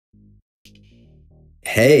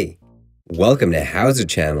Hey, welcome to How's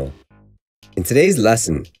Channel. In today's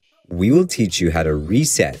lesson, we will teach you how to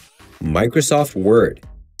reset Microsoft Word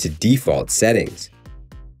to default settings.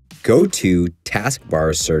 Go to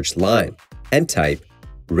Taskbar search line and type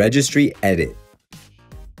Registry Edit.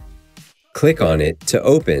 Click on it to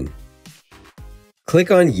open.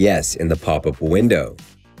 Click on Yes in the pop-up window.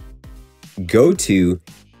 Go to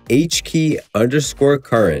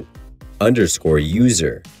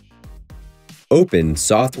HKey_current_user. Open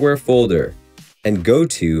Software folder and go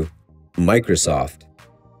to Microsoft.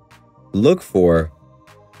 Look for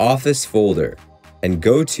Office folder and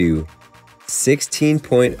go to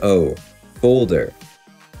 16.0 folder.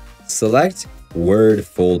 Select Word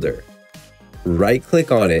folder.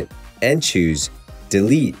 Right-click on it and choose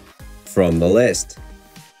Delete from the list.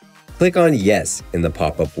 Click on Yes in the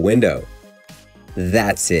pop-up window.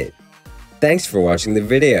 That's it. Thanks for watching the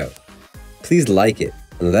video. Please like it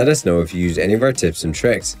and let us know if you use any of our tips and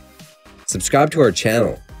tricks. Subscribe to our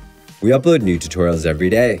channel. We upload new tutorials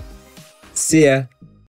every day. See ya!